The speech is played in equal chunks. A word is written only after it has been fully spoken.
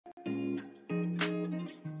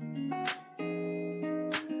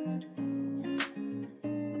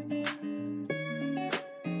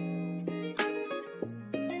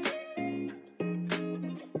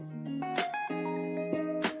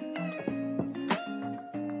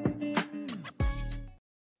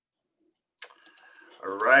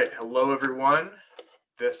right. Hello, everyone.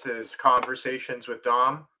 This is Conversations with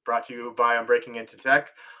Dom, brought to you by I'm Breaking Into Tech.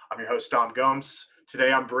 I'm your host, Dom Gomes.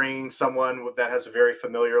 Today, I'm bringing someone that has a very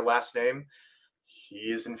familiar last name.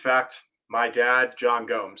 He is, in fact, my dad, John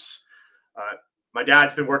Gomes. Uh, my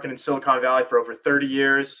dad's been working in Silicon Valley for over 30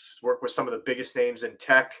 years, worked with some of the biggest names in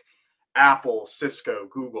tech, Apple, Cisco,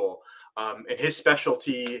 Google. And his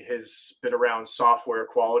specialty has been around software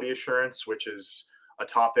quality assurance, which is a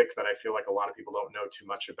topic that I feel like a lot of people don't know too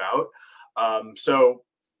much about. So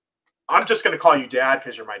I'm just going to call you Dad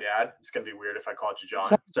because you're my dad. It's going to be weird if I called you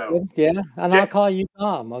John. So yeah, and I'll call you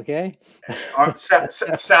Tom. Okay.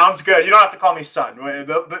 Sounds good. You don't have to call me son.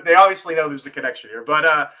 They obviously know there's a connection here. But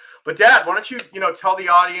Dad, why don't you tell the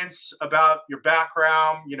audience about your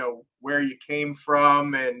background, where you came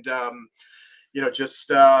from, and just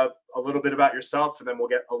a little bit about yourself, and then we'll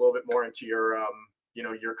get a little bit more into your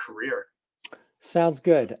your career. Sounds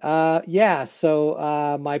good. Yeah.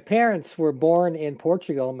 So my parents were born in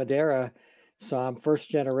Portugal, Madeira. So I'm first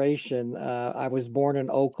generation. I was born in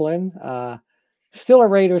Oakland. Still a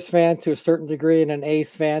Raiders fan to a certain degree and an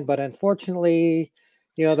A's fan, but unfortunately,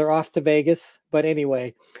 they're off to Vegas. But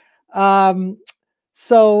anyway, um,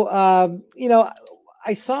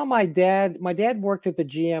 I saw my dad. My dad worked at the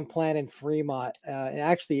GM plant in Fremont. And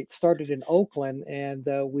actually, it started in Oakland, and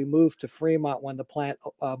we moved to Fremont when the plant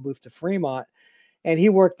moved to Fremont. And he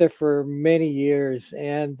worked there for many years.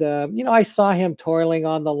 And I saw him toiling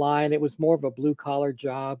on the line. It was more of a blue collar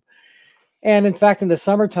job. And in fact, in the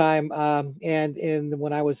summertime,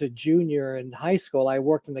 when I was a junior in high school, I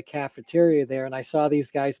worked in the cafeteria there, and I saw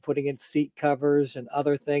these guys putting in seat covers and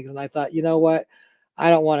other things. And I thought, you know what?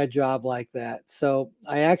 I don't want a job like that. So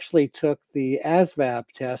I actually took the ASVAB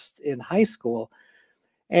test in high school,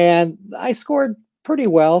 and I scored pretty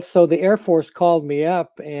well. So the Air Force called me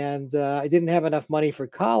up, and I didn't have enough money for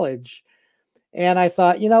college. And I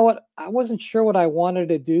thought, you know what? I wasn't sure what I wanted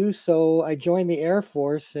to do. So I joined the Air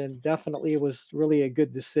Force, and definitely it was really a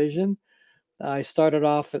good decision. I started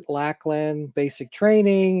off at Lackland basic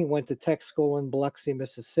training, went to tech school in Biloxi,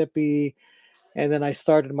 Mississippi. And then I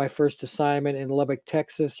started my first assignment in Lubbock,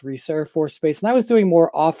 Texas, Reese Air Force Base. And I was doing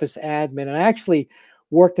more office admin. And I actually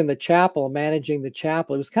worked in the chapel, managing the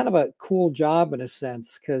chapel. It was kind of a cool job in a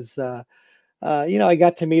sense because, I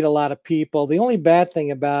got to meet a lot of people. The only bad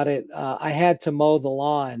thing about it, I had to mow the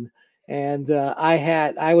lawn. And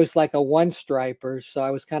I was like a one striper. So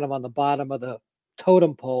I was kind of on the bottom of the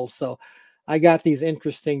totem pole. So I got these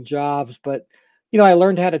interesting jobs. But, I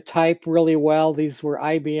learned how to type really well. These were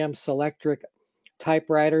IBM Selectric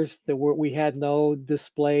typewriters we had no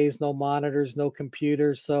displays, no monitors, no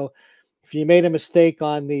computers. So if you made a mistake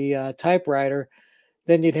on the typewriter,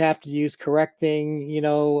 then you'd have to use correcting,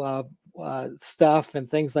 stuff and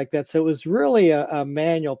things like that. So it was really a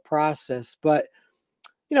manual process. But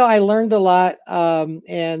I learned a lot,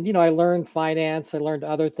 and I learned finance. I learned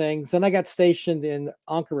other things. And I got stationed in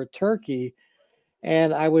Ankara, Turkey,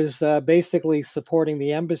 and I was basically supporting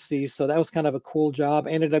the embassy. So that was kind of a cool job.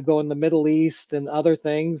 Ended up going to the Middle East and other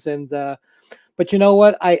things. And but you know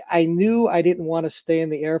what? I knew I didn't want to stay in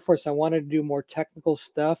the Air Force. I wanted to do more technical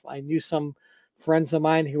stuff. I knew some friends of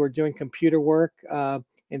mine who were doing computer work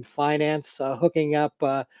in finance, hooking up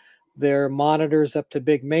their monitors up to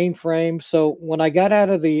big mainframes. So when I got out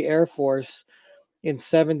of the Air Force in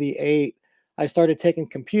 '78, I started taking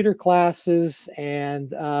computer classes,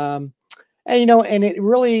 and it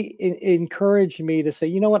really encouraged me to say,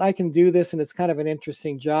 you know what, I can do this, and it's kind of an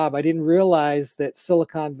interesting job. I didn't realize that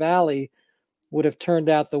Silicon Valley would have turned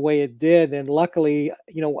out the way it did. And luckily,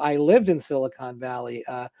 I lived in Silicon Valley,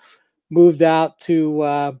 moved out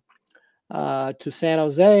to San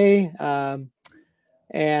Jose,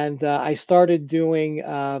 and I started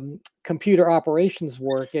doing computer operations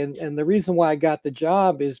work. And the reason why I got the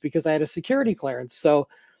job is because I had a security clearance. So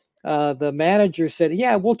the manager said,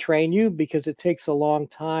 yeah, we'll train you because it takes a long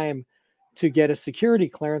time to get a security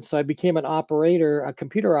clearance. So I became a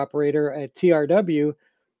computer operator at TRW,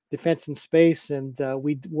 Defense and Space, and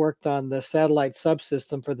we worked on the satellite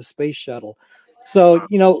subsystem for the space shuttle. So,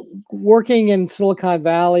 working in Silicon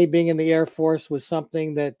Valley, being in the Air Force was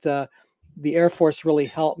something that the Air Force really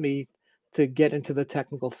helped me to get into the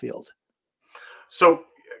technical field. So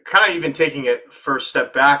kind of even taking it first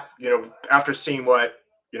step back, after seeing what,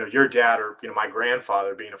 your dad or, my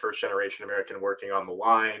grandfather being a first generation American working on the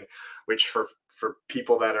line, which for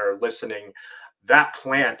people that are listening, that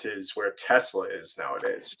plant is where Tesla is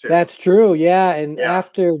nowadays too. That's true. Yeah. And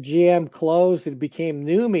after GM closed, it became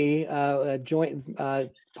NUMMI, a joint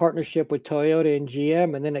partnership with Toyota and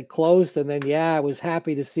GM. And then it closed. And then, I was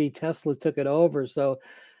happy to see Tesla took it over. So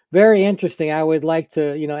very interesting. I would like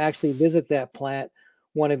to, actually visit that plant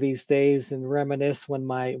one of these days and reminisce when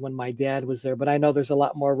my dad was there. But I know there's a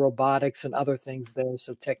lot more robotics and other things there.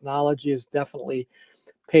 So technology has definitely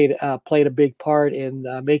played a big part in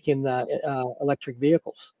making electric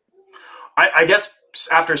vehicles. I guess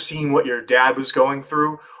after seeing what your dad was going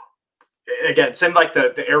through, again, it seemed like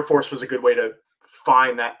the Air Force was a good way to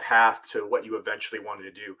find that path to what you eventually wanted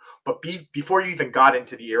to do. But before you even got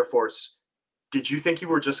into the Air Force, did you think you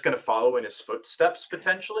were just going to follow in his footsteps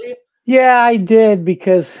potentially? Yeah, I did,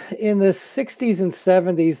 because in the 60s and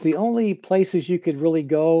 70s, the only places you could really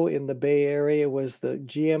go in the Bay Area was the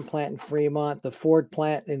GM plant in Fremont, the Ford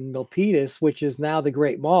plant in Milpitas, which is now the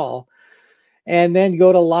Great Mall, and then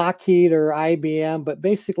go to Lockheed or IBM, but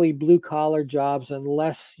basically blue collar jobs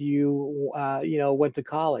unless you went to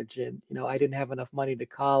college. And I didn't have enough money to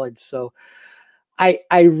college, so I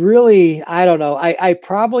really, I don't know. I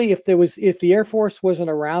probably, if the Air Force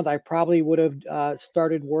wasn't around, I probably would have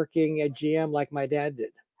started working at GM like my dad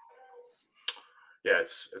did. Yeah,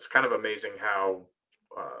 it's kind of amazing how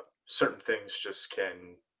certain things just can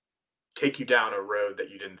take you down a road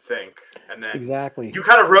that you didn't think, and then Exactly. you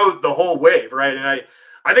kind of rode the whole wave, right? And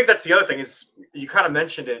I think that's the other thing is you kind of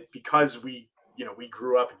mentioned it because we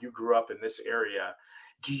grew up, you grew up in this area.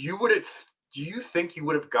 Do you think you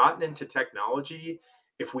would have gotten into technology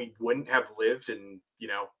if we wouldn't have lived in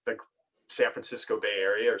the San Francisco Bay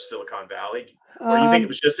Area or Silicon Valley, or do you think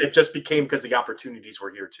Um, it just became because the opportunities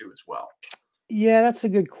were here too as well? yeah, that's a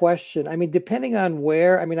good question. I mean, depending on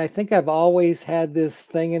where, I mean, I think I've always had this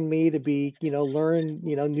thing in me to be, learn,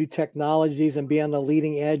 new technologies and be on the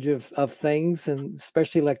leading edge of things, and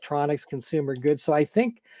especially electronics, consumer goods. So I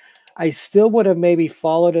think I still would have maybe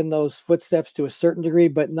followed in those footsteps to a certain degree,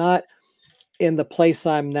 but not in the place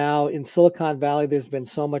I'm now in Silicon Valley. There's been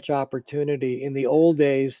so much opportunity. In the old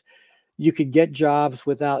days, you could get jobs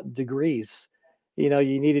without degrees. You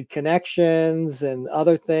needed connections and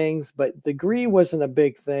other things, but degree wasn't a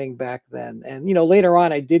big thing back then. And, later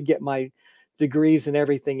on, I did get my degrees and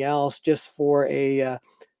everything else just for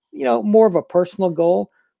more of a personal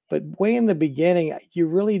goal. But way in the beginning, you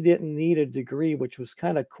really didn't need a degree, which was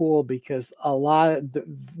kind of cool because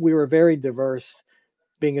we were very diverse.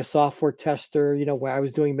 Being a software tester, where I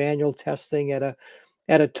was doing manual testing at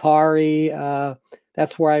Atari.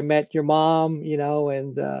 That's where I met your mom,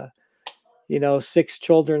 and 6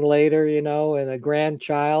 children later, and a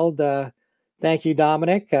grandchild. Thank you,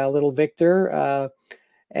 Dominic, little Victor.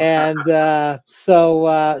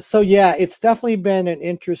 So yeah, it's definitely been an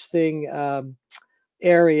interesting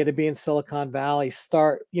area to be in Silicon Valley. It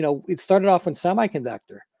started off in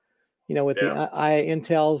semiconductor, with the Yeah.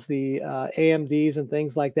 Intels, the AMDs and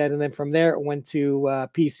things like that. And then from there, it went to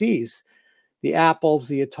PCs, the Apples,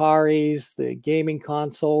 the Ataris, the gaming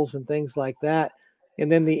consoles and things like that.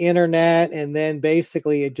 And then the internet. And then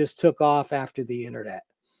basically it just took off after the internet.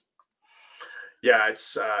 Yeah,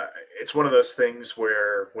 it's one of those things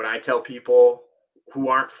where when I tell people who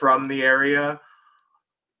aren't from the area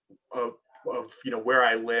of where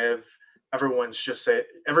I live,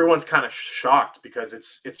 everyone's kind of shocked because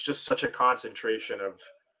it's just such a concentration of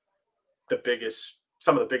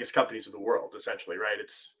some of the biggest companies in the world, essentially, right?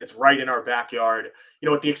 It's right in our backyard,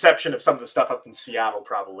 with the exception of some of the stuff up in Seattle,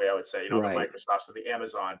 probably I would say, the Right. Microsofts and the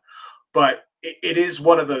Amazon. But it is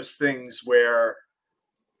one of those things where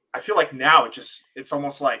I feel like now it's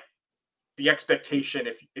almost like the expectation,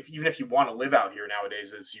 if even if you want to live out here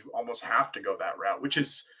nowadays, is you almost have to go that route, which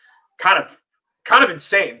is kind of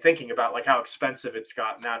insane thinking about like how expensive it's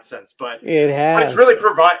got in that sense. But It but it's has. really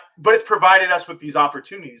it's provided us with these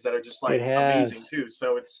opportunities that are just It like amazing has. too.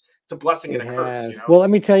 So it's a blessing and It a curse, has. Well, let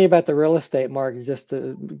me tell you about the real estate market, just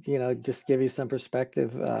to, just give you some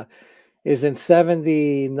perspective. Is in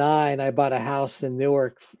 79, I bought a house in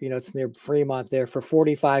Newark, it's near Fremont there, for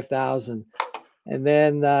 45,000. And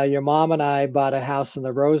then your mom and I bought a house in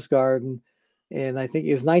the Rose Garden, and I think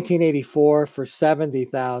it was 1984 for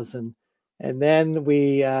 70,000. And then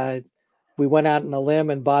we went out on a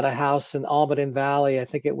limb and bought a house in Almaden Valley. I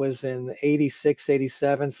think it was in 86,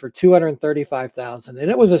 87 for 235,000. And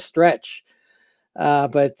it was a stretch.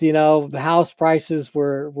 But the house prices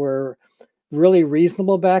were really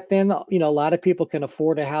reasonable back then. A lot of people can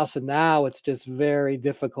afford a house, and now it's just very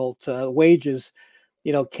difficult. Wages,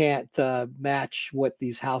 can't match what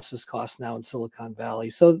these houses cost now in Silicon Valley.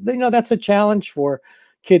 So, that's a challenge for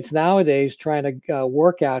kids nowadays trying to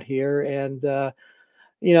work out here. And,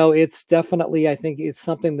 it's definitely, I think it's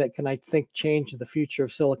something that can, I think, change the future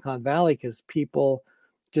of Silicon Valley, because people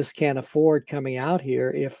just can't afford coming out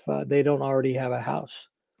here if they don't already have a house.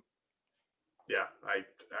 Yeah,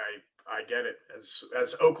 I get it.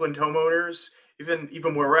 As Oakland homeowners, even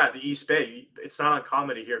where we're at, the East Bay, it's not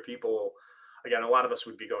uncommon to hear people again, a lot of us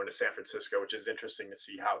would be going to San Francisco, which is interesting to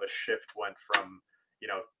see how the shift went from, you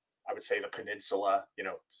know, I would say the peninsula, you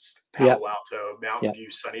know, Yeah. Palo Alto, Mountain Yeah. View,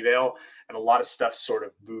 Sunnyvale, and a lot of stuff sort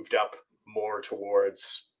of moved up more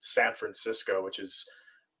towards San Francisco, which is,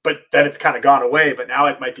 but then it's kind of gone away. But now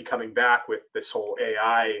it might be coming back with this whole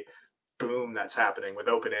AI boom that's happening with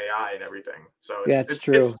open AI and everything. So That's it's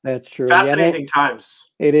true. That's true. Yeah, no, fascinating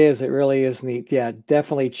times. it is. It really is neat. Yeah,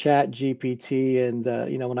 definitely Chat GPT. And,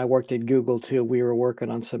 when I worked at Google too, we were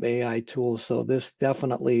working on some AI tools. So this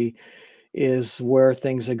definitely is where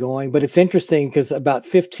things are going. But it's interesting because about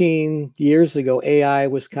 15 years ago, AI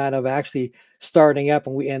was kind of actually starting up,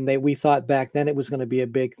 and we thought back then it was going to be a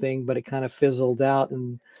big thing, but it kind of fizzled out.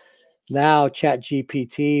 And now Chat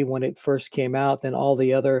GPT, when it first came out, then all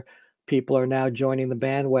the other people are now joining the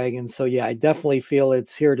bandwagon. So yeah, I definitely feel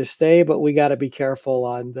it's here to stay, but we got to be careful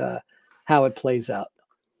on how it plays out.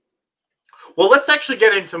 Well, let's actually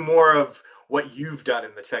get into more of what you've done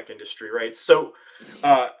in the tech industry, right? So,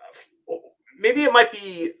 uh, maybe it might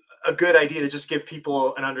be a good idea to just give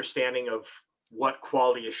people an understanding of what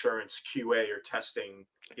quality assurance QA or testing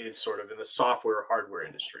is sort of in the software or hardware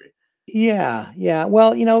industry. Yeah, yeah.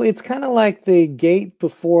 Well, it's kind of like the gate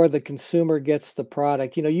before the consumer gets the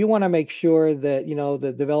product. You want to make sure that,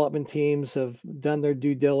 the development teams have done their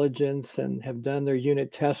due diligence and have done their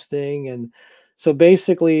unit testing. And so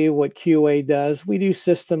basically what QA does, we do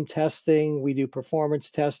system testing, we do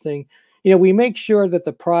performance testing. We make sure that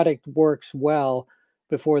the product works well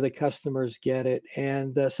before the customers get it.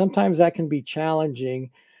 And sometimes that can be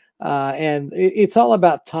challenging. And it's all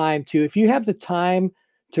about time too. If you have the time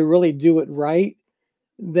to really do it right,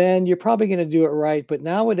 then you're probably going to do it right. But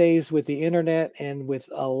nowadays, with the internet and with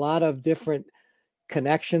a lot of different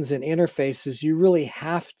connections and interfaces, you really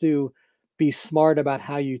have to be smart about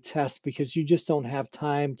how you test because you just don't have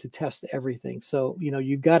time to test everything. So,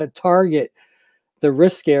 you've got to target the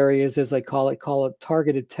risk areas, as I call it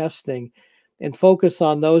targeted testing, and focus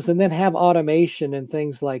on those and then have automation and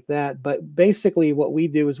things like that. But basically, what we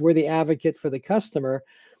do is we're the advocate for the customer,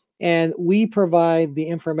 and we provide the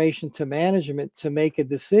information to management to make a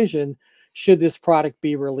decision should this product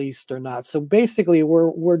be released or not. So basically,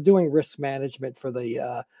 we're doing risk management for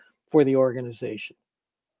the organization.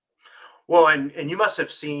 Well, and you must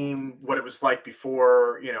have seen what it was like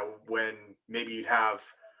before, you know, when maybe you'd have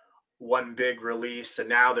one big release and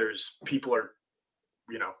now there's people are,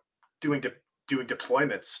 you know, doing doing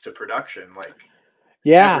deployments to production like every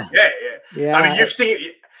Yeah, day. I mean, yeah, you've seen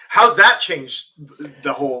how's that changed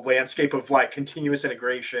the whole landscape of like continuous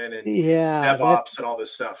integration and yeah. DevOps and all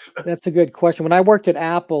this stuff. That's a good question. When I worked at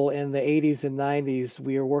Apple in the 80s and 90s,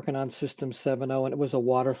 we were working on System 7.0, and it was a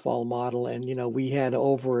waterfall model. And, we had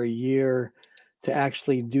over a year to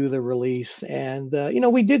actually do the release. And,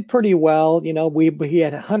 we did pretty well. We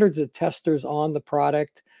had hundreds of testers on the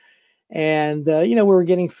product. And, we were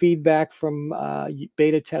getting feedback from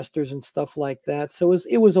beta testers and stuff like that. So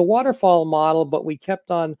it was a waterfall model, but we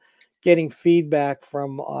kept on getting feedback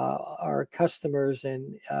from our customers,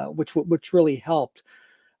 and which really helped.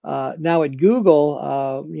 Now at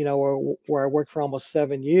Google, where I worked for almost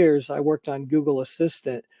 7 years, I worked on Google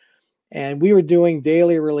Assistant, and we were doing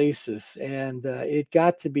daily releases, and it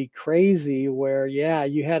got to be crazy. Where yeah,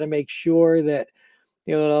 you had to make sure that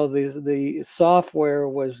the software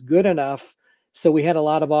was good enough. So we had a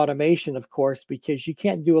lot of automation, of course, because you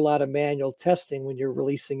can't do a lot of manual testing when you're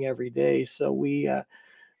releasing every day. So we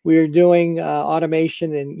were doing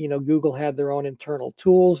automation, and Google had their own internal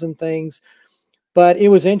tools and things. But it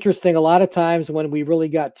was interesting. A lot of times when we really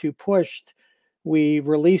got too pushed, we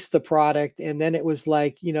released the product, and then it was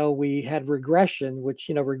like, we had regression, which,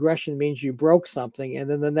 regression means you broke something. And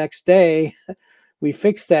then the next day, we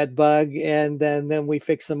fixed that bug, and then we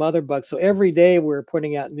fixed some other bugs. So every day we're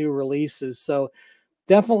putting out new releases. So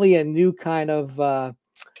definitely a new kind of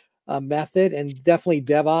a method, and definitely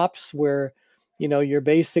DevOps, where, you're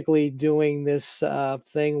basically doing this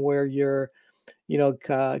thing where you're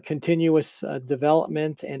continuous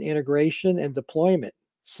development and integration and deployment.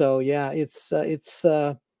 So yeah, it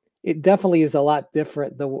definitely is a lot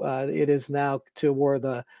different though it is now to where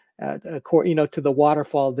to the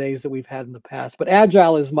waterfall days that we've had in the past. But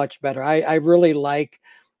agile is much better. I really like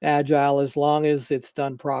agile as long as it's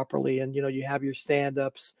done properly, and you have your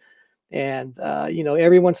stand-ups, and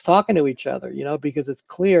everyone's talking to each other, because it's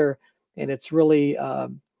clear, and it's really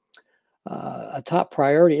a top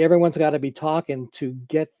priority. Everyone's got to be talking to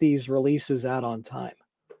get these releases out on time.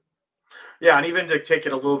 Yeah, and even to take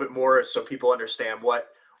it a little bit more so people understand what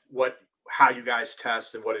how you guys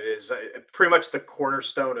test and what it is. Pretty much the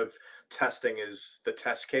cornerstone of testing is the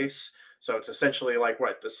test case. So it's essentially like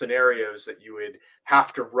what the scenarios that you would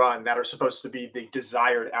have to run that are supposed to be the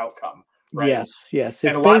desired outcome, right? Yes, yes.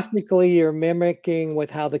 And It's a lot, basically you're mimicking with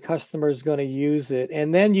how the customer is going to use it.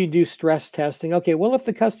 And then you do stress testing. Okay, well, if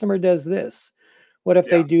the customer does this, what if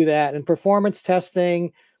they yeah, do that? And performance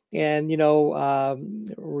testing and,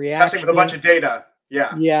 testing with a bunch reaction. of data.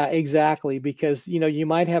 Yeah, Yeah, exactly. Because, you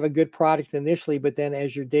might have a good product initially, but then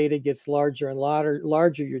as your data gets larger and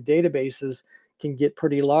larger, your databases can get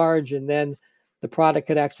pretty large. And then the product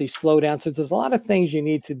could actually slow down. So there's a lot of things you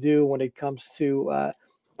need to do when it comes to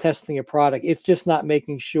testing a product. It's just not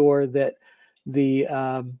making sure that the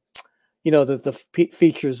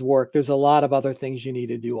features work. There's a lot of other things you need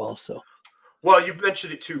to do also. well, you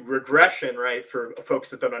mentioned it too, regression, right? For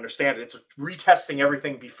folks that don't understand it, it's retesting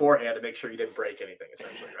everything beforehand to make sure you didn't break anything,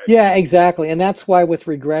 essentially, right? Yeah, exactly. And that's why with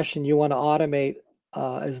regression, you want to automate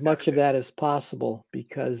as much of Everything. that as possible,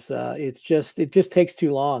 because it just takes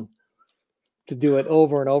too long to do it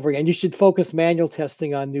over and over again. You should focus manual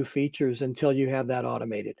testing on new features until you have that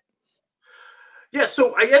automated. Yeah,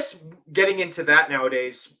 so I guess getting into that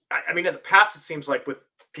nowadays, I mean, in the past, it seems like with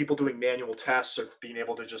people doing manual tests or being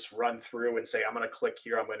able to just run through and say, I'm going to click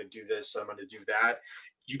here, I'm going to do this, I'm going to do that.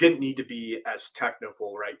 You didn't need to be as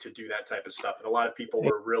technical, right, to do that type of stuff. And a lot of people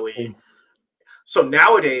were really. So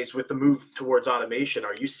nowadays, with the move towards automation,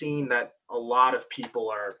 are you seeing that a lot of people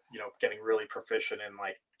are, getting really proficient in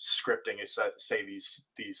like scripting, say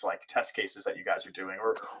these like test cases that you guys are doing,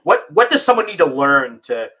 or what does someone need to learn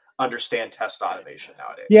to understand test automation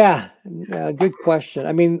nowadays? Yeah, good question.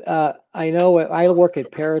 I mean, I know I work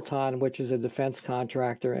at Peraton, which is a defense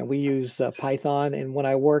contractor, and we use Python. And when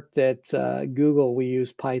I worked at Google, we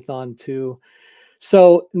use Python too.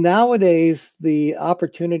 So nowadays, the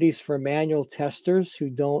opportunities for manual testers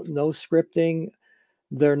who don't know scripting,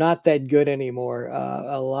 they're not that good anymore.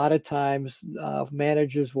 A lot of times,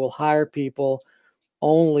 managers will hire people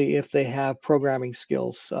only if they have programming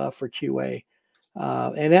skills for QA.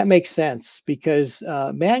 And that makes sense because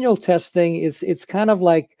manual testing it's kind of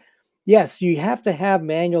like, yes, you have to have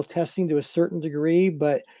manual testing to a certain degree,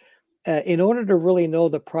 but in order to really know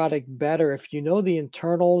the product better, if you know the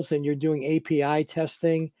internals and you're doing API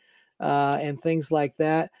testing and things like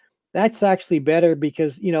that, that's actually better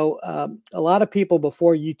because a lot of people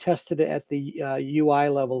before you tested it at the UI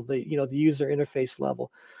level, the user interface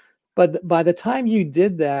level, but by the time you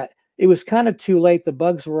did that, it was kind of too late. The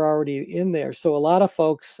bugs were already in there. So a lot of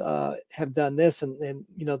folks have done this, and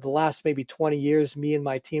the last maybe 20 years, me and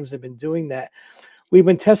my teams have been doing that. We've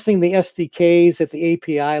been testing the SDKs at the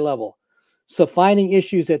API level. So finding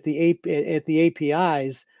issues at the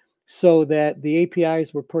APIs so that the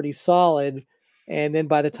APIs were pretty solid. And then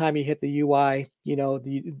by the time you hit the UI, a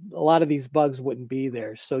lot of these bugs wouldn't be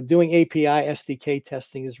there. So doing API SDK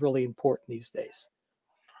testing is really important these days.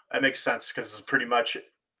 That makes sense because it's pretty much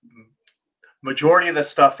majority of the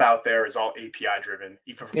stuff out there is all API driven,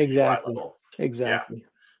 even from the UI level. Exactly.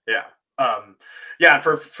 Yeah. Yeah. And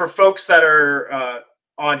for folks that are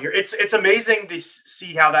on here, it's amazing to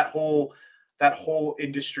see how that whole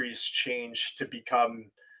industry's changed to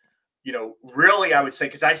become, really, I would say,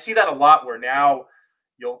 because I see that a lot where now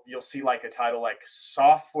you'll see like a title like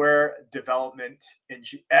software development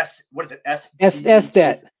what is it?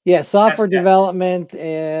 SDET. Yeah, software SDET. Development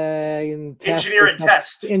and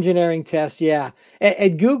Engineering test. Yeah.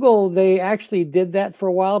 At Google, they actually did that for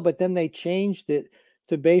a while, but then they changed it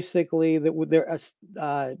to basically that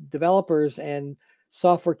their developers and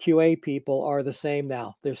software QA people are the same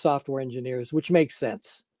now. They're software engineers, which makes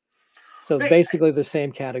sense. So basically the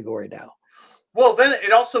same category now. Well, then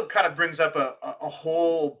it also kind of brings up a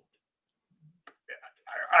whole.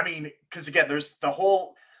 I mean, because again, there's the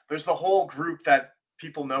whole group that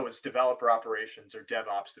people know as developer operations or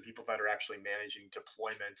DevOps, the people that are actually managing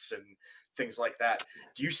deployments and things like that.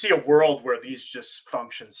 Do you see a world where these just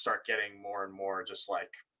functions start getting more and more just like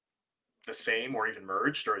the same or even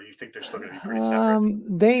merged, or do you think they're still going to be pretty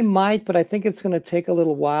separate? They might, but I think it's going to take a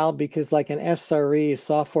little while because like an SRE,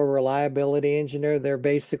 software reliability engineer, they're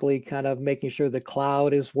basically kind of making sure the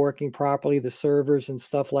cloud is working properly, the servers and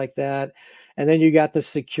stuff like that. And then you got the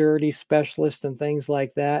security specialist and things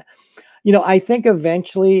like that. I think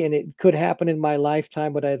eventually, and it could happen in my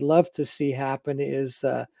lifetime, what I'd love to see happen is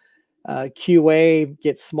QA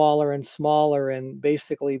gets smaller and smaller, and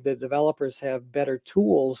basically the developers have better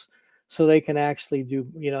tools so they can actually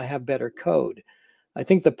have better code. I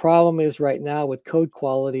think the problem is right now with code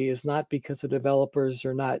quality is not because the developers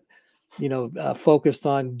are not, focused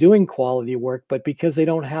on doing quality work, but because they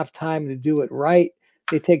don't have time to do it right,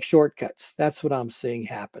 they take shortcuts. That's what I'm seeing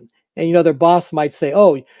happen. And, their boss might say,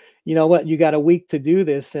 oh, you know what, you got a week to do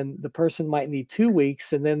this, and the person might need 2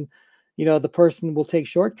 weeks. And then, the person will take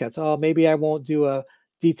shortcuts. Oh, maybe I won't do a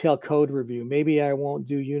detailed code review. Maybe I won't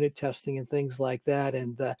do unit testing and things like that.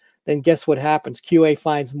 And then guess what happens? QA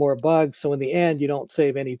finds more bugs. So in the end, you don't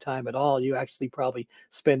save any time at all. You actually probably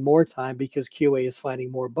spend more time because QA is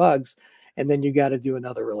finding more bugs. And then you got to do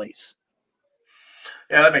another release.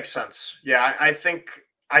 Yeah, that makes sense. Yeah, I think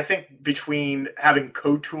between having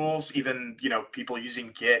code tools, even people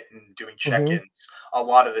using Git and doing check-ins, a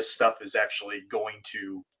lot of this stuff is actually going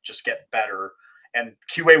to just get better, and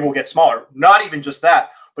QA will get smaller. Not even just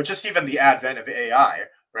that, but just even the advent of AI,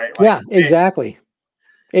 right? Like, Yeah, exactly.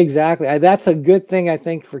 Exactly. That's a good thing, I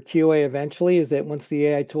think, for QA eventually, is that once the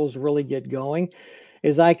AI tools really get going,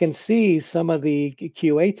 is I can see some of the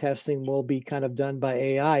QA testing will be kind of done by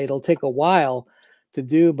AI. It'll take a while to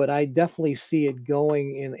do, but I definitely see it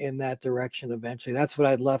going in that direction eventually. That's what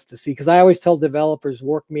I'd love to see, because I always tell developers,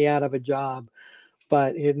 work me out of a job,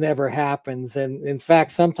 but it never happens. And in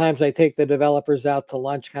fact, sometimes I take the developers out to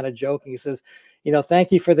lunch, kind of joking. He says,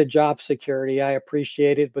 thank you for the job security. I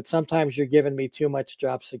appreciate it, but sometimes you're giving me too much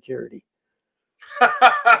job security.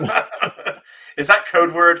 Is that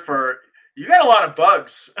code word for you got a lot of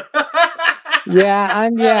bugs?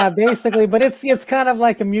 Yeah, basically, but it's kind of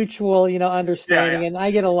like a mutual, understanding, Yeah. and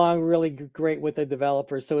I get along really great with the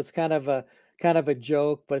developers, so it's kind of a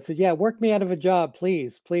joke. But it says, yeah, work me out of a job,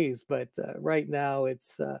 please, please. But right now,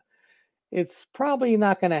 it's probably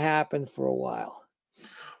not going to happen for a while.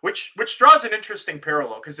 Which draws an interesting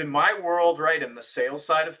parallel, because in my world, right, in the sales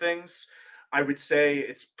side of things, I would say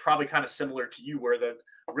it's probably kind of similar to you, where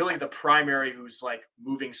the primary who's like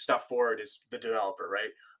moving stuff forward is the developer,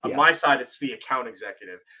 right? On Yeah, my side, it's the account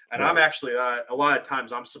executive, and I'm right. actually a lot of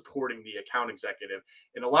times I'm supporting the account executive,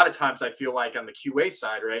 and a lot of times I feel like on the QA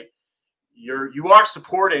side, right, you are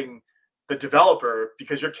supporting the developer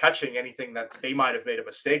because you're catching anything that they might have made a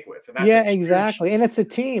mistake with, and that's a Yeah, huge. exactly. And it's a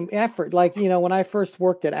team effort. Like, when I first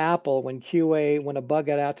worked at Apple, when a bug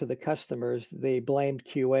got out to the customers, they blamed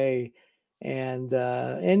QA. And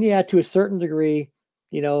yeah, to a certain degree,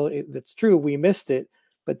 it's true, we missed it.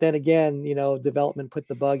 But then again, development put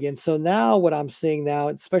the bug in. So now what I'm seeing now,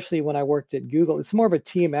 especially when I worked at Google, it's more of a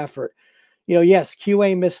team effort. Yes,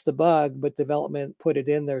 QA missed the bug, but development put it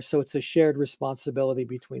in there. So it's a shared responsibility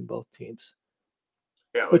between both teams,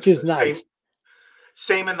 which It's is the same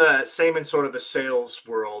nice. same in sort of the sales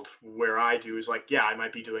world, where I do is like, yeah, I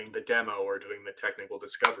might be doing the demo or doing the technical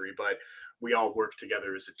discovery, but we all work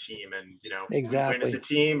together as a team, and we win as a Exactly.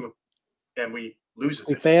 team and we lose as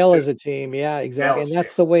We a team fail too. as a team. Yeah, Fail exactly. as And a team.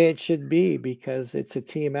 that's the way it should be, because it's a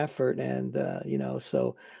team effort. And,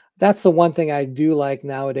 so that's the one thing I do like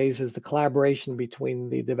nowadays, is the collaboration between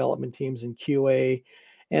the development teams and QA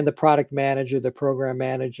and the product manager, the program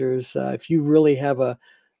managers. If you really have a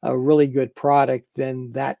really good product,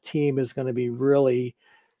 then that team is going to be really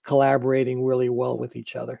collaborating really well with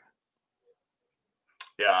each other.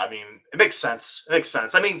 Yeah, I mean, it makes sense. It makes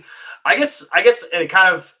sense. I mean, I guess, and it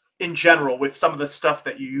kind of in general with some of the stuff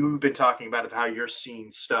that you've been talking about of how you're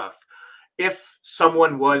seeing stuff. If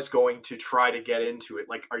someone was going to try to get into it,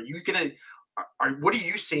 like, are you gonna? What are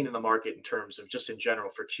you seeing in the market in terms of just in general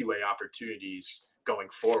for QA opportunities going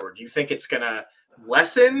forward? Do you think it's gonna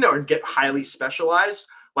lessen or get highly specialized?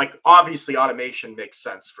 Like, obviously, automation makes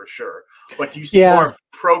sense for sure, but do you see more Yeah, of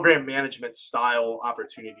program management style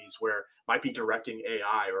opportunities where might be directing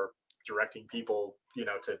AI or directing people,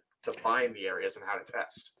 to find the areas and how to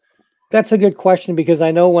test? that's a good question, because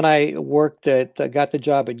I know when I got the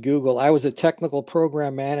job at Google, I was a technical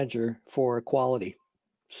program manager for quality.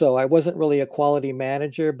 So I wasn't really a quality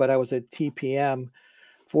manager, but I was a TPM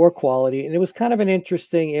for quality. And it was kind of an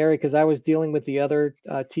interesting area, because I was dealing with the other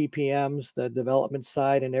TPMs, the development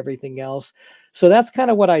side and everything else. So that's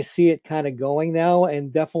kind of what I see it kind of going now.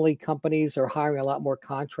 And definitely companies are hiring a lot more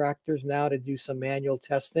contractors now to do some manual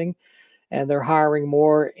testing, and they're hiring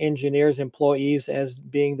more engineers, employees, as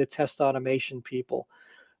being the test automation people.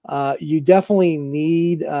 You definitely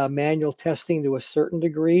need manual testing to a certain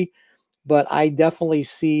degree, but I definitely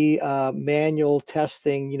see manual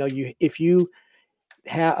testing. If you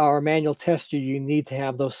are a manual tester, you need to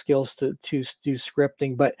have those skills to do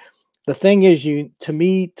scripting. But the thing is, to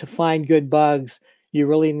me, to find good bugs, you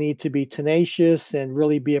really need to be tenacious and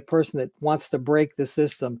really be a person that wants to break the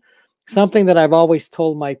system. Something that I've always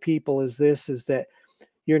told my people is that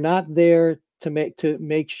you're not there to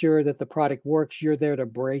make sure that the product works. You're there to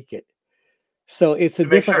break it. So it's a To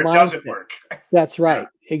make different sure it doesn't mindset. work. That's Yeah. right.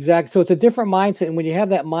 Exactly. So it's a different mindset. And when you have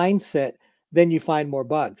that mindset, then you find more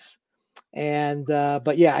bugs. And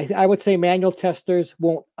but yeah, I would say manual testers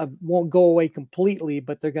won't go away completely,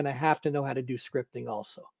 but they're going to have to know how to do scripting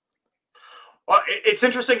also. Well, it's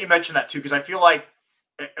interesting you mentioned that too, because I feel like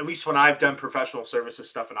at least when I've done professional services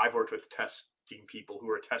stuff and I've worked with testing people who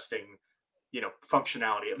are testing,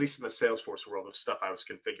 functionality, at least in the Salesforce world of stuff I was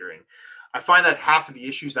configuring, I find that half of the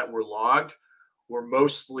issues that were logged were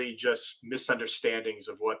mostly just misunderstandings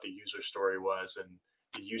of what the user story was and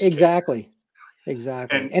the use Exactly. cases.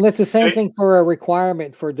 Exactly. And it's the same thing for a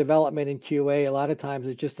requirement for development in QA. A lot of times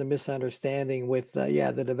it's just a misunderstanding with,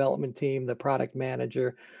 the development team, the product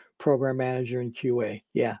manager, program manager, and QA.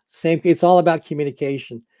 Yeah, same. It's all about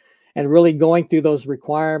communication and really going through those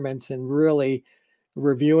requirements and really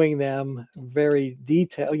reviewing them very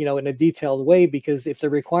detailed, in a detailed way, because if the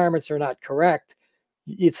requirements are not correct,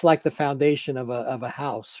 it's like the foundation of a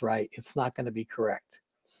house, right? It's not going to be correct.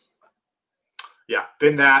 Yeah,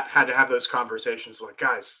 been that, had to have those conversations like,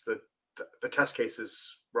 guys, the test case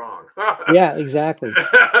is wrong. Yeah, exactly.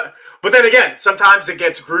 But then again, sometimes it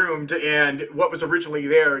gets groomed and what was originally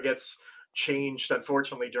there gets changed,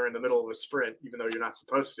 unfortunately, during the middle of a sprint, even though you're not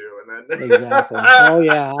supposed to. And then Exactly. Oh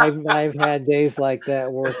yeah, I've had days like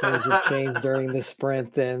that where things have changed during the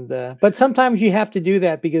sprint, and but sometimes you have to do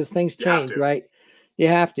that because things you have change, to. right? You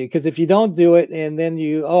have to, because if you don't do it and then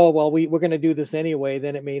oh well, we're going to do this anyway,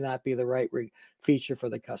 then it may not be the right feature for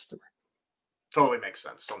the customer. Totally makes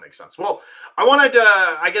sense. Totally makes sense. Well, I wanted to,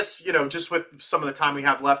 I guess, just with some of the time we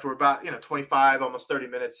have left, we're about, 25, almost 30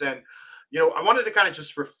 minutes in, I wanted to kind of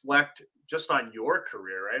just reflect just on your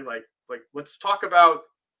career, right? Like let's talk about,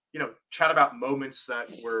 chat about moments that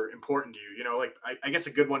were important to you. Like I guess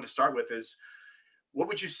a good one to start with is, what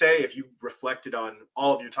would you say if you reflected on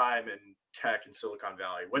all of your time in tech in Silicon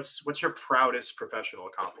Valley? What's your proudest professional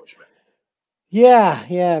accomplishment?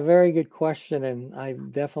 Yeah, very good question. And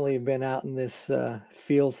I've definitely been out in this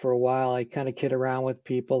field for a while. I kind of kid around with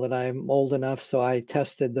people that I'm old enough, so I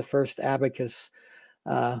tested the first Abacus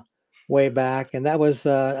uh, way back, and that was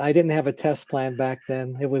I didn't have a test plan back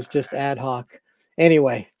then. It was just ad hoc.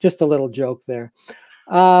 Anyway, just a little joke there.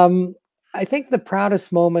 Um, I think the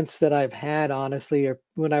proudest moments that I've had, honestly, are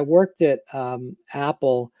when I worked at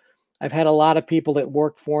Apple. I've had a lot of people that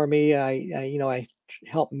work for me. I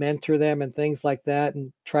help mentor them and things like that,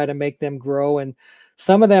 and try to make them grow. And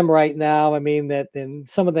some of them right now, I mean, and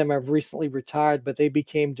some of them have recently retired, but they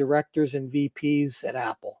became directors and VPs at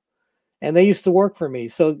Apple, and they used to work for me.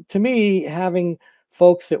 So to me, having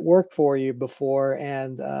folks that worked for you before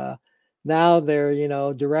and now they're,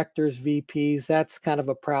 directors, VPs, that's kind of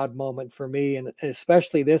a proud moment for me. And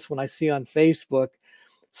especially this, when I see on Facebook,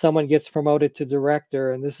 someone gets promoted to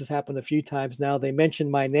director, and this has happened a few times now, they mention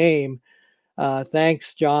my name.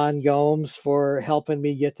 Thanks, John Gomes, for helping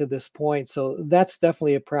me get to this point. So that's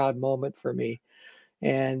definitely a proud moment for me.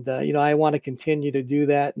 And, I want to continue to do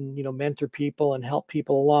that and, mentor people and help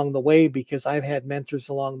people along the way, because I've had mentors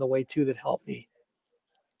along the way too that helped me.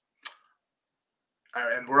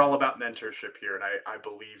 And we're all about mentorship here. And I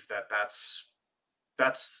believe that's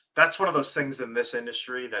one of those things in this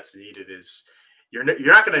industry that's needed. Is you're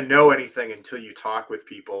not going to know anything until you talk with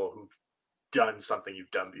people who've done something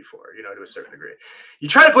you've done before, to a certain degree. You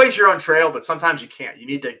try to blaze your own trail, but sometimes you can't. You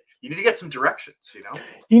need to get some directions.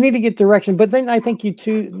 You need to get direction, but then I think you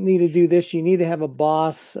too need to do this. You need to have a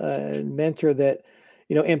boss, mentor that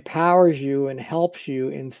empowers you and helps you,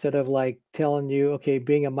 instead of like telling you, okay,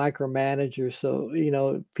 being a micromanager. So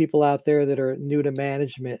people out there that are new to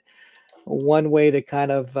management, one way to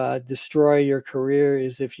kind of destroy your career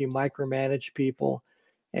is if you micromanage people.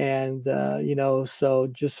 And so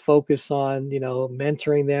just focus on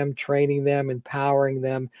mentoring them, training them, empowering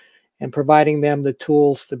them, and providing them the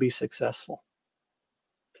tools to be successful.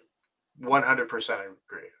 100%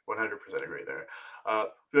 agree. 100% agree there.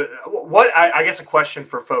 What I guess a question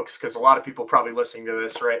for folks, because a lot of people probably listening to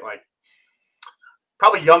this, right? Like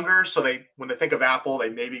probably younger, so when they think of Apple, they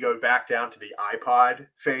maybe go back down to the iPod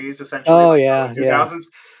phase, essentially. Oh like yeah, 2000s.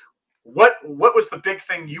 What was the big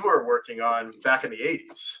thing you were working on back in the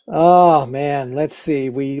 80s? Oh man, let's see.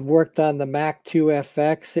 We worked on the Mac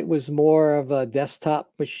 2FX. It was more of a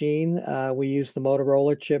desktop machine. We used the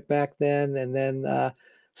Motorola chip back then, and then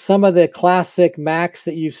some of the classic Macs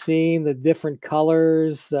that you've seen, the different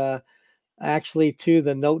colors. Actually, too,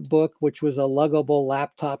 the Notebook, which was a luggable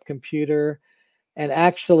laptop computer. And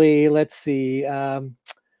actually, let's see.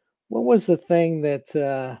 What was the thing that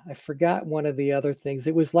I forgot? One of the other things.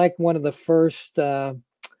 It was like one of the first. What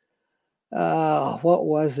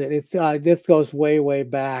was it? It's this goes way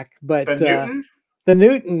back, but The Newton. The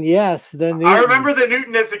Newton, yes, the Newton. I remember the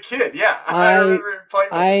Newton as a kid. Yeah, I remember playing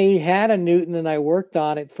with it. Had a Newton and I worked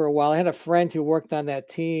on it for a while. I had a friend who worked on that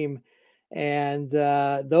team, and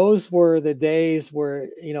those were the days where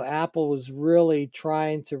Apple was really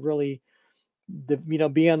trying to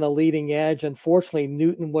be on the leading edge. Unfortunately,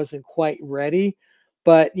 Newton wasn't quite ready,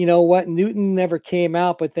 But you know what? Newton never came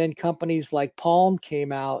out, but then companies like Palm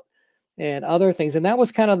came out and other things. And that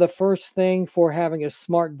was kind of the first thing for having a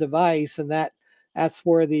smart device. And that's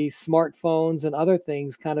where the smartphones and other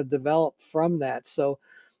things kind of developed from that. So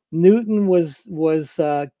Newton was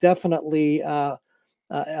definitely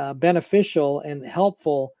beneficial and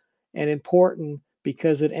helpful and important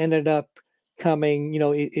because it ended up coming,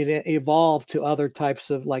 it evolved to other types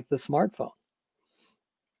of like the smartphone.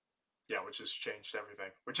 Yeah, which has changed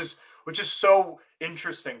everything. Which is so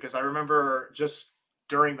interesting because I remember just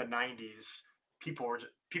during the '90s, people.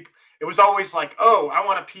 It was always like, oh, I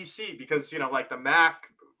want a PC because like the Mac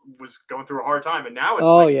was going through a hard time, and now it's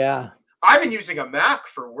Oh like yeah. I've been using a Mac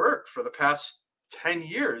for work for the past 10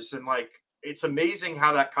 years, and like it's amazing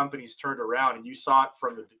how that company's turned around, and you saw it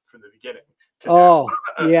from the beginning to now.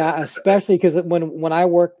 Oh yeah, especially because when I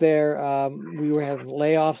worked there, we were having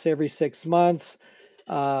layoffs every 6 months.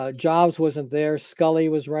 Jobs wasn't there. Scully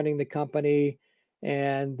was running the company,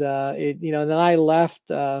 and then I left,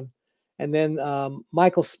 and then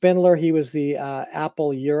Michael Spindler, he was the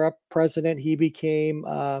Apple Europe president. He became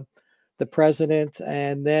the president,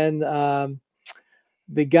 and then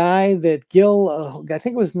the guy that I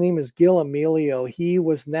think his name is Gil Amelio. He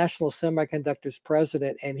was National Semiconductors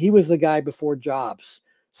president, and he was the guy before Jobs.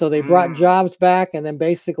 So they brought Jobs back, and then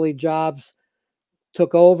basically Jobs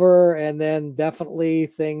took over, and then definitely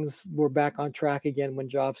things were back on track again when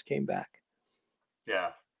Jobs came back.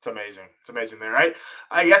 Yeah, it's amazing. It's amazing there.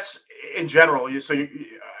 I guess in general,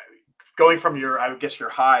 going from I guess your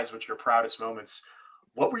highs, which are your proudest moments.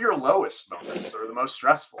 What were your lowest moments or the most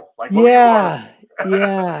stressful? Like, yeah.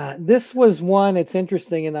 This was one. It's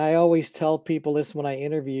interesting, and I always tell people this when I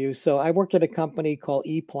interview. So I worked at a company called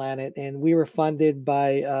ePlanet, and we were funded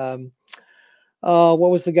by what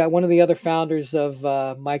was the guy? One of the other founders of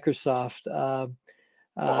Microsoft.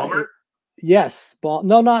 Ballmer? Yes,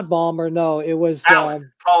 no, not Ballmer. No, it was Paul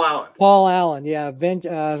Allen. Paul Allen, yeah.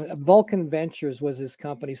 Vulcan Ventures was his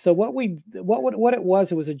company. So what it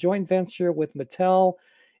was a joint venture with Mattel,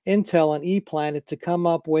 Intel, and ePlanet to come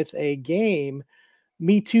up with a game,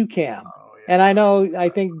 Me Too Cam. Oh, yeah. And I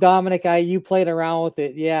think Dominic, you played around with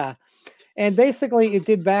it, yeah. And basically, it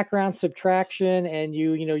did background subtraction, and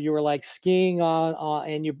you were like skiing on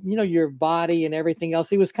and your body and everything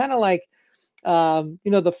else. It was kind of like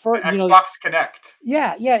the first Xbox Connect.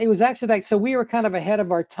 Yeah, it was actually like, so we were kind of ahead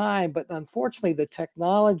of our time, but unfortunately the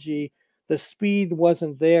technology, the speed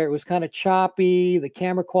wasn't there. It was kind of choppy, the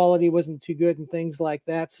camera quality wasn't too good and things like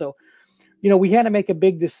that. So we had to make a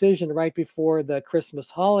big decision right before the Christmas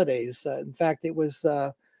holidays. In fact, it was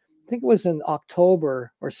I think it was in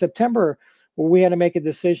October or September where we had to make a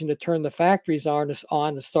decision to turn the factories on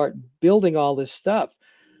to start building all this stuff.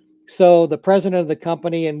 So the president of the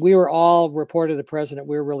company, and we were all reported to the president,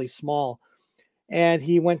 we were really small. And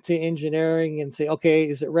he went to engineering and say, okay,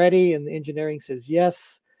 is it ready? And the engineering says,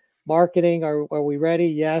 yes. Marketing, are we ready?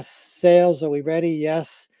 Yes. Sales, are we ready?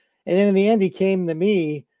 Yes. And then in the end, he came to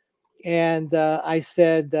me and I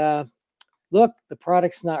said, look, the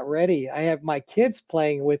product's not ready. I have my kids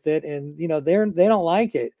playing with it and they don't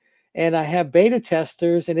like it. And I have beta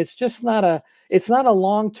testers, and it's just not a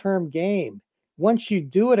long-term game. Once you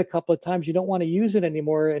do it a couple of times, you don't want to use it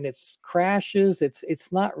anymore, and it crashes.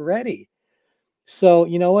 It's not ready. So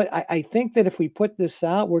you know what? I think that if we put this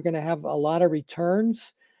out, we're going to have a lot of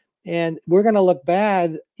returns, and we're going to look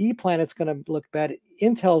bad. ePlanet's going to look bad.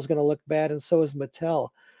 Intel's going to look bad, and so is Mattel.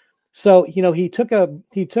 So he took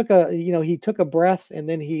a breath, and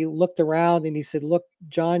then he looked around and he said, "Look,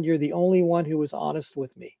 John, you're the only one who was honest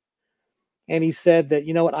with me." And he said that,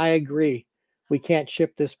 you know what? I agree. We can't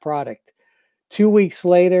ship this product. 2 weeks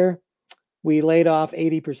later, we laid off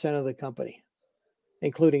 80% of the company,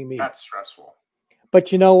 including me. That's stressful.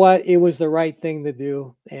 But you know what? It was the right thing to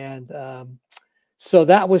do. And so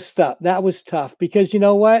that was tough. That was tough because you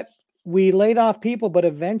know what? We laid off people, but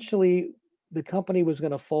eventually the company was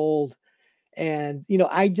going to fold. And,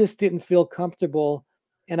 I just didn't feel comfortable.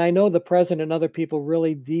 And I know the president and other people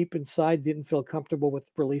really deep inside didn't feel comfortable with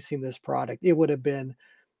releasing this product. It would have been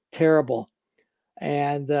terrible.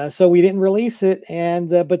 And so we didn't release it. And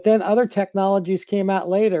but then other technologies came out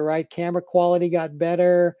later, right? Camera quality got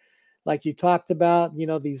better, like you talked about.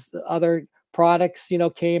 These other products,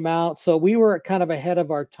 came out. So we were kind of ahead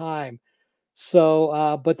of our time.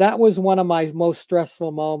 So, but that was one of my most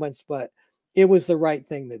stressful moments. But it was the right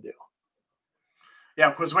thing to do. Yeah,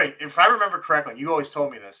 because wait, if I remember correctly, you always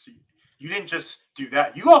told me this. You didn't just do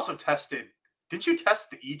that. You also tested. Did you test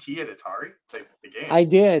the ET at Atari, the game? I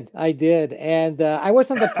did. And I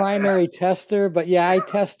wasn't the primary tester, but yeah, I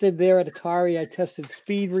tested there at Atari. I tested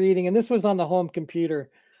speed reading, and this was on the home computer.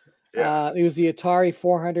 Yeah. It was the Atari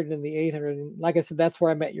 400 and the 800. And like I said, that's where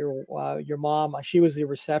I met your mom. She was the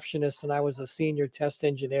receptionist, and I was a senior test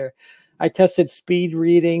engineer. I tested speed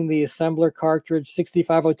reading, the assembler cartridge,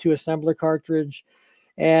 6502 assembler cartridge,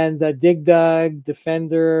 and Dig Dug,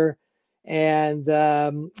 Defender, and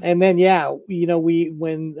then yeah, you know,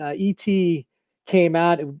 when ET came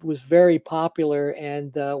out, it was very popular,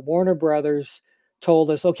 and Warner Brothers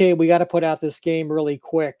told us, okay, we got to put out this game really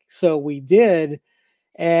quick. So we did,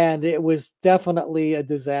 and it was definitely a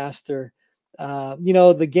disaster. You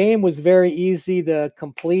know, the game was very easy to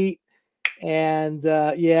complete, and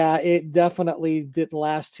yeah, it definitely didn't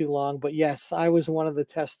last too long. But yes, I was one of the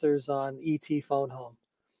testers on ET Phone Home.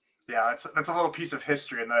 Yeah, that's a little piece of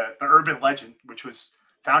history, and the urban legend, which was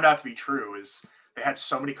found out to be true, is they had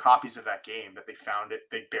so many copies of that game that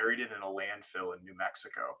they buried it in a landfill in New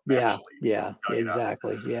Mexico. Yeah, Actually, yeah, dug it up.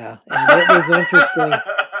 exactly. Yeah, and it was interesting.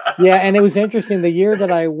 Yeah, and it was interesting. The year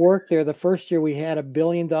that I worked there, the first year we had $1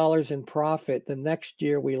 billion in profit. The next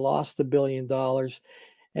year we lost $1 billion,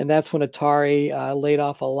 and that's when Atari laid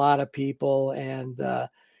off a lot of people, and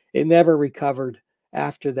it never recovered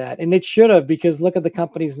after that. And it should have, because look at the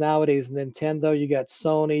companies nowadays: Nintendo, you got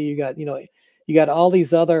Sony, you got all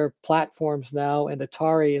these other platforms now, and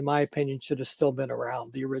Atari, in my opinion, should have still been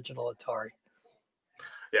around, the original Atari.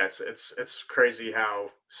 Yeah, it's crazy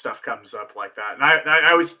how stuff comes up like that. And I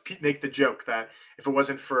always make the joke that if it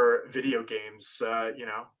wasn't for video games,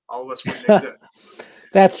 all of us wouldn't exist.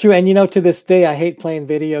 That's true. And you know, to this day, I hate playing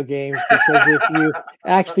video games, because if you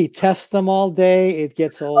actually test them all day, it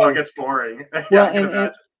gets Oh, it old. gets boring. Yeah, Well, I can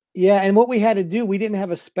imagine. yeah, and what we had to do, we didn't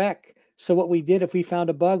have a spec. So what we did, if we found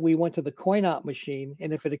a bug, we went to the coin-op machine,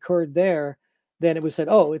 and if it occurred there, then it was said,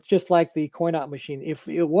 oh, it's just like the coin-op machine. If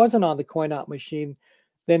it wasn't on the coin-op machine,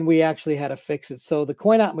 then we actually had to fix it. So the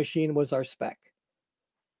coin-op machine was our spec.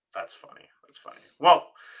 That's funny. That's funny.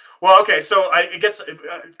 Well, okay. So I guess a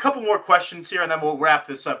couple more questions here, and then we'll wrap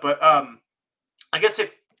this up. But I guess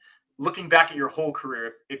if looking back at your whole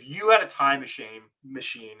career, if you had a time machine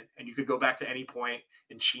and you could go back to any point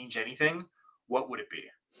and change anything, what would it be?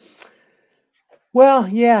 Well,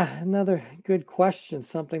 yeah, another good question,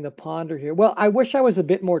 something to ponder here. Well, I wish I was a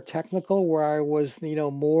bit more technical, where I was,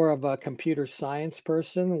 more of a computer science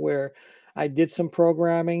person, where I did some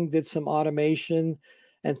programming, did some automation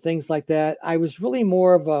and things like that. I was really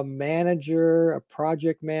more of a manager, a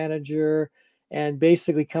project manager, and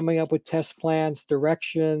basically coming up with test plans,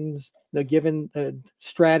 directions, given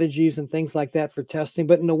strategies and things like that for testing.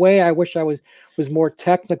 But in a way, I wish I was more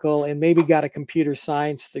technical, and maybe got a computer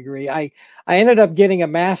science degree. I ended up getting a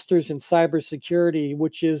master's in cybersecurity,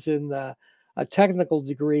 which is in a technical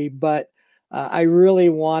degree, but I really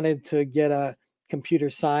wanted to get a computer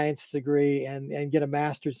science degree and get a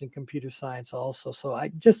master's in computer science also. So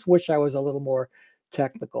I just wish I was a little more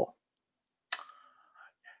technical.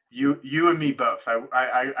 You and me both.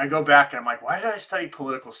 I go back and I'm like, why did I study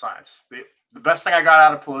political science? The best thing I got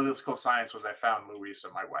out of political science was I found Louisa,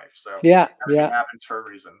 my wife. So yeah, happens for a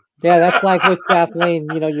reason. Yeah, that's like with Kathleen.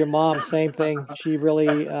 Your mom, same thing. She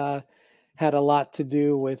really had a lot to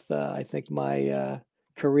do with, I think, my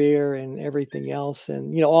career and everything else,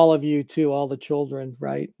 and all of you too, all the children,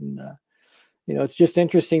 right? And it's just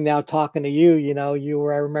interesting now talking to you.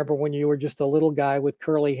 I remember when you were just a little guy with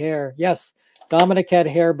curly hair. Yes, Dominic had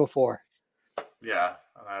hair before. Yeah,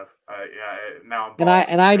 yeah. Now I'm bald.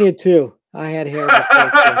 And I did too. I had hair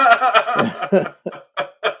before.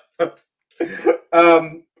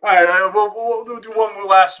 All right, we'll do one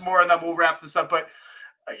last more, and then we'll wrap this up. But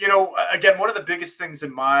again, one of the biggest things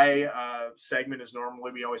in my segment is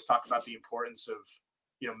normally we always talk about the importance of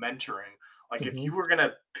mentoring. Like, if you were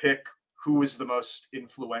gonna pick who was the most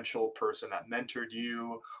influential person that mentored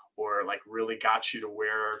you, or like really got you to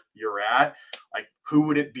where you're at, like, who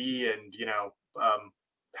would it be? And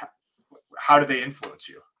how do they influence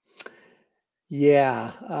you?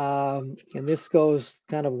 Yeah, and this goes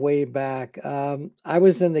kind of way back. I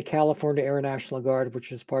was in the California Air National Guard,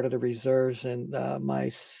 which is part of the reserves, and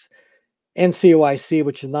my NCOIC,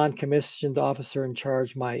 which is non-commissioned officer in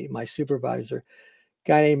charge, my supervisor,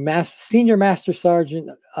 guy named Senior Master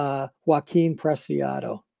Sergeant Joaquin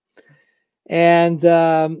Preciado. And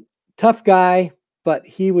tough guy, but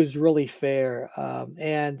he was really fair.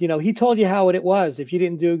 And he told you how it was. If you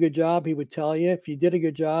didn't do a good job, he would tell you. If you did a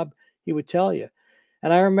good job, he would tell you.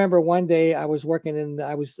 And I remember one day I was working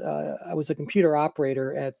I was a computer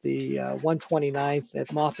operator at the 129th at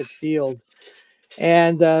Moffett Field,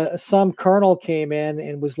 and some colonel came in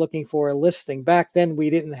and was looking for a listing. Back then, we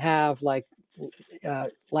didn't have like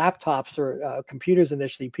laptops or computers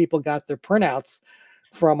initially. People got their printouts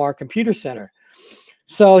from our computer center.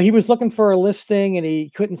 So he was looking for a listing and he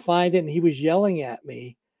couldn't find it, and he was yelling at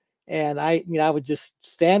me. And I was just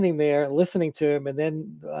standing there listening to him. And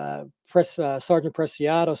then Sergeant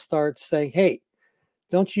Preciado starts saying, "Hey,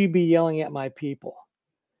 don't you be yelling at my people.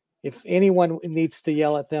 If anyone needs to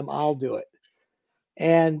yell at them, I'll do it."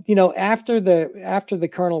 And after the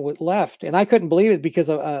colonel left, and I couldn't believe it, because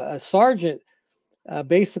a sergeant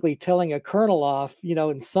basically telling a colonel off,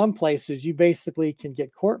 in some places you basically can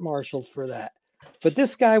get court-martialed for that. But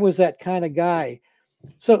this guy was that kind of guy.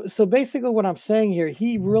 So basically what I'm saying here,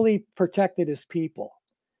 he really protected his people.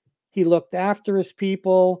 He looked after his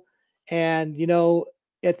people. And,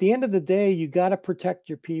 at the end of the day, you got to protect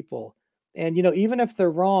your people. And, even if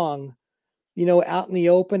they're wrong, out in the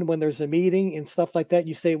open when there's a meeting and stuff like that,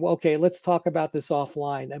 you say, well, okay, let's talk about this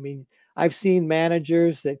offline. I mean, I've seen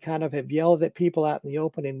managers that kind of have yelled at people out in the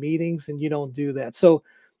open in meetings, and you don't do that. So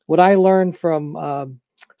what I learned from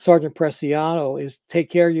Sergeant Preciado is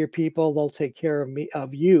take care of your people. They'll take care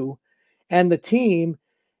of you and the team.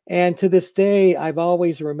 And to this day, I've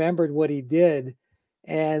always remembered what he did.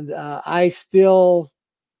 And I still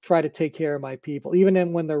try to take care of my people,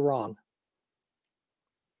 even when they're wrong.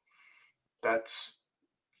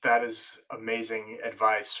 That is amazing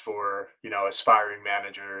advice for, aspiring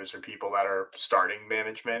managers or people that are starting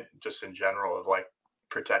management, just in general, of like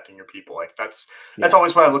protecting your people. Like that's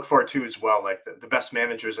always what I look for too, as well. Like the best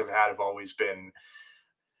managers I've had have always been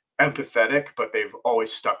empathetic, but they've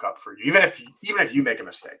always stuck up for you, even if you make a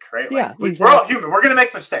mistake, right? Yeah, like, we're all human. We're gonna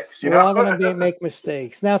make mistakes. We're all going to make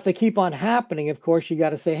mistakes. Now, if they keep on happening, of course, you got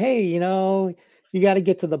to say, hey, you got to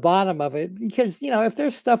get to the bottom of it, because if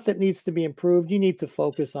there's stuff that needs to be improved, you need to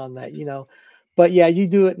focus on that. But yeah, you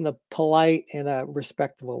do it in a polite and a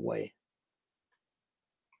respectable way.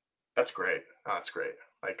 That's great. Oh, that's great.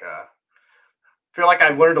 Like, feel like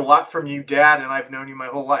I've learned a lot from you, Dad, and I've known you my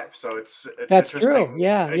whole life. So it's that's true.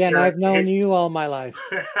 Yeah, and I've known you all my life.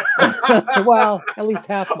 Well, at least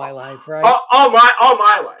half my life, right? All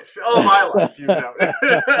my life, you've known.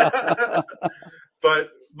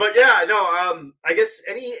 But yeah, no. I guess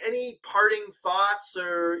any parting thoughts,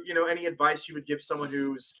 or any advice you would give someone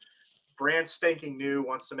who's brand spanking new,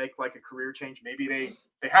 wants to make like a career change? Maybe they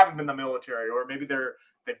haven't been in the military, or maybe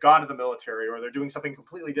they've gone to the military, or they're doing something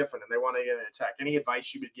completely different and they want to get into tech. Any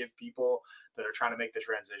advice you would give people that are trying to make the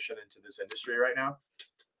transition into this industry right now?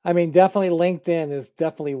 I mean, definitely LinkedIn is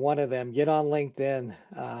definitely one of them. Get on LinkedIn,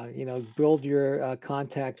 build your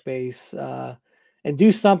contact base, and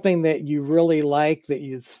do something that you really like, that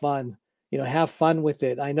is fun. Have fun with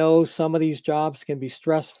it. I know some of these jobs can be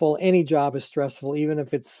stressful. Any job is stressful, even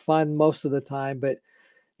if it's fun most of the time. But,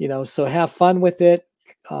 so have fun with it.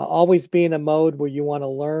 Always be in a mode where you want to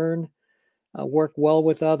learn, work well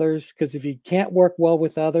with others. Because if you can't work well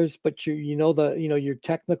with others, but you're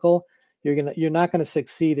technical, you're not going to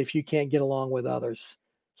succeed if you can't get along with others.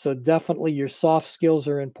 So definitely your soft skills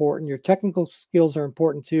are important. Your technical skills are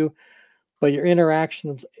important too, but your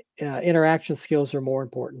interaction skills are more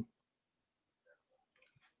important.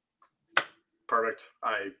 Perfect.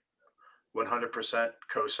 I 100%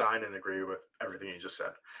 co-sign and agree with everything you just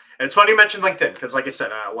said. And it's funny you mentioned LinkedIn, because like I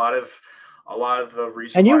said, a lot of the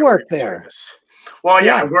reason. And you worked there. Well,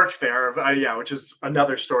 yeah, I worked there. Which is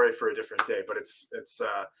another story for a different day. But it's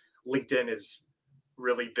LinkedIn has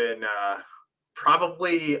really been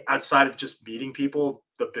probably, outside of just meeting people,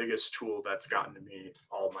 the biggest tool that's gotten to me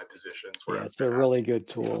all my positions. Yeah, it's a really good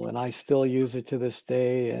tool, and I still use it to this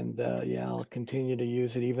day. And I'll continue to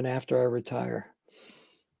use it even after I retire.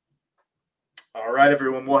 All right,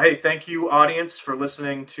 everyone. Well, hey, thank you, audience, for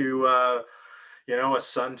listening to a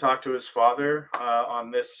son talk to his father on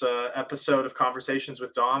this episode of Conversations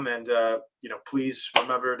with Dom. And please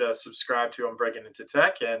remember to subscribe to I'm Breaking Into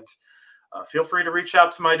Tech, and feel free to reach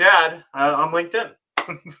out to my dad on LinkedIn.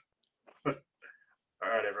 All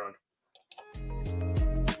right, everyone.